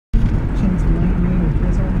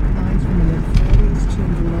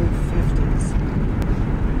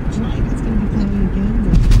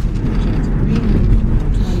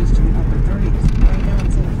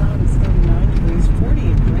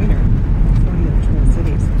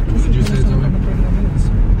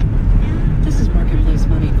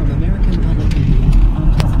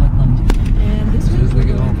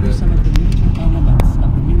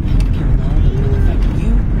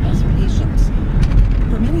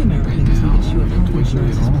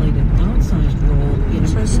insurance has played an outsized role in... It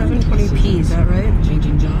says 720p, is that right?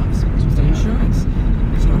 Changing jobs, Tuesday insurance.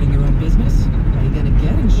 Starting your own business? Are you going to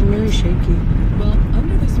get insurance? I'm really shaky. Well,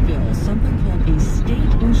 under this bill, something called a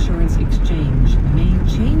state insurance exchange may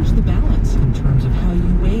change the balance in terms of how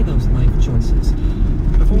you weigh those life choices.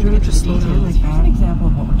 Before we get to the details, here's an example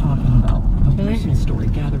of what we're talking about. A personal story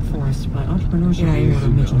gathered for us by entrepreneurship reporter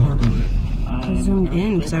Mitchell Hartman. I zoomed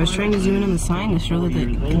in because I was trying to zoom in on the sign to show that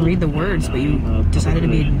it can read the words, but you decided to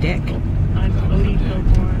be a dick. I'm Odie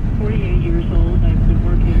Filmore, 48 years old. I've been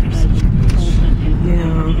working as a consultant in...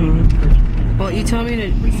 Yeah, Well, you tell me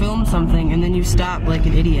to film something and then you stop like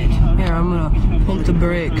an idiot. Here, I'm gonna pump the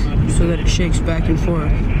brake so that it shakes back and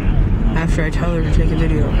forth after I tell her to take a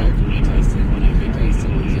video.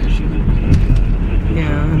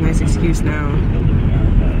 Yeah, nice excuse now.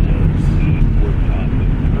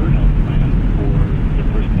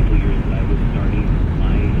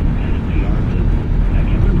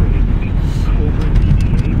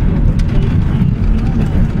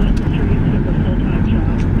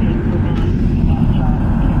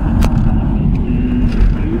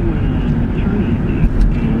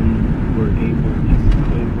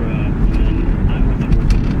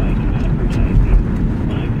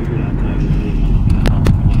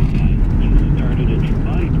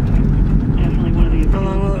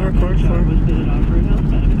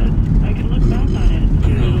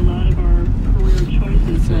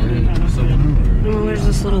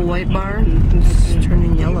 This little white bar is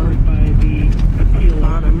turning yellow at the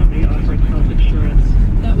bottom.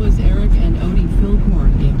 That was Eric and Odie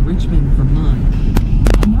Filcorn in Richmond, Vermont.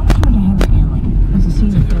 Now we turn to Henry Aaron, who's a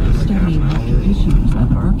senior fellow studying healthcare issues at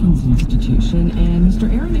the Perkins Institution. And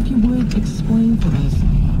Mr. Aaron, if you would explain for us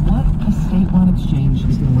what a statewide exchange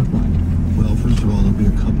is going to look like. Well, first of all, there'll be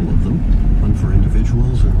a couple of them, one for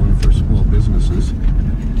individuals and one for small businesses.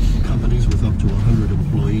 Companies with up to 100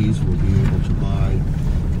 employees will be able to buy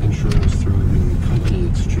insurance through the company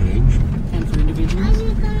exchange. And for individuals?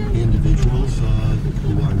 Individuals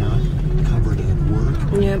who are not covered at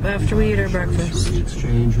work. Yep, after we eat our breakfast. Through the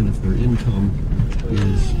exchange, and if their income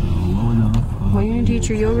is low enough... Well, you need to eat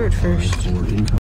your yogurt first. For income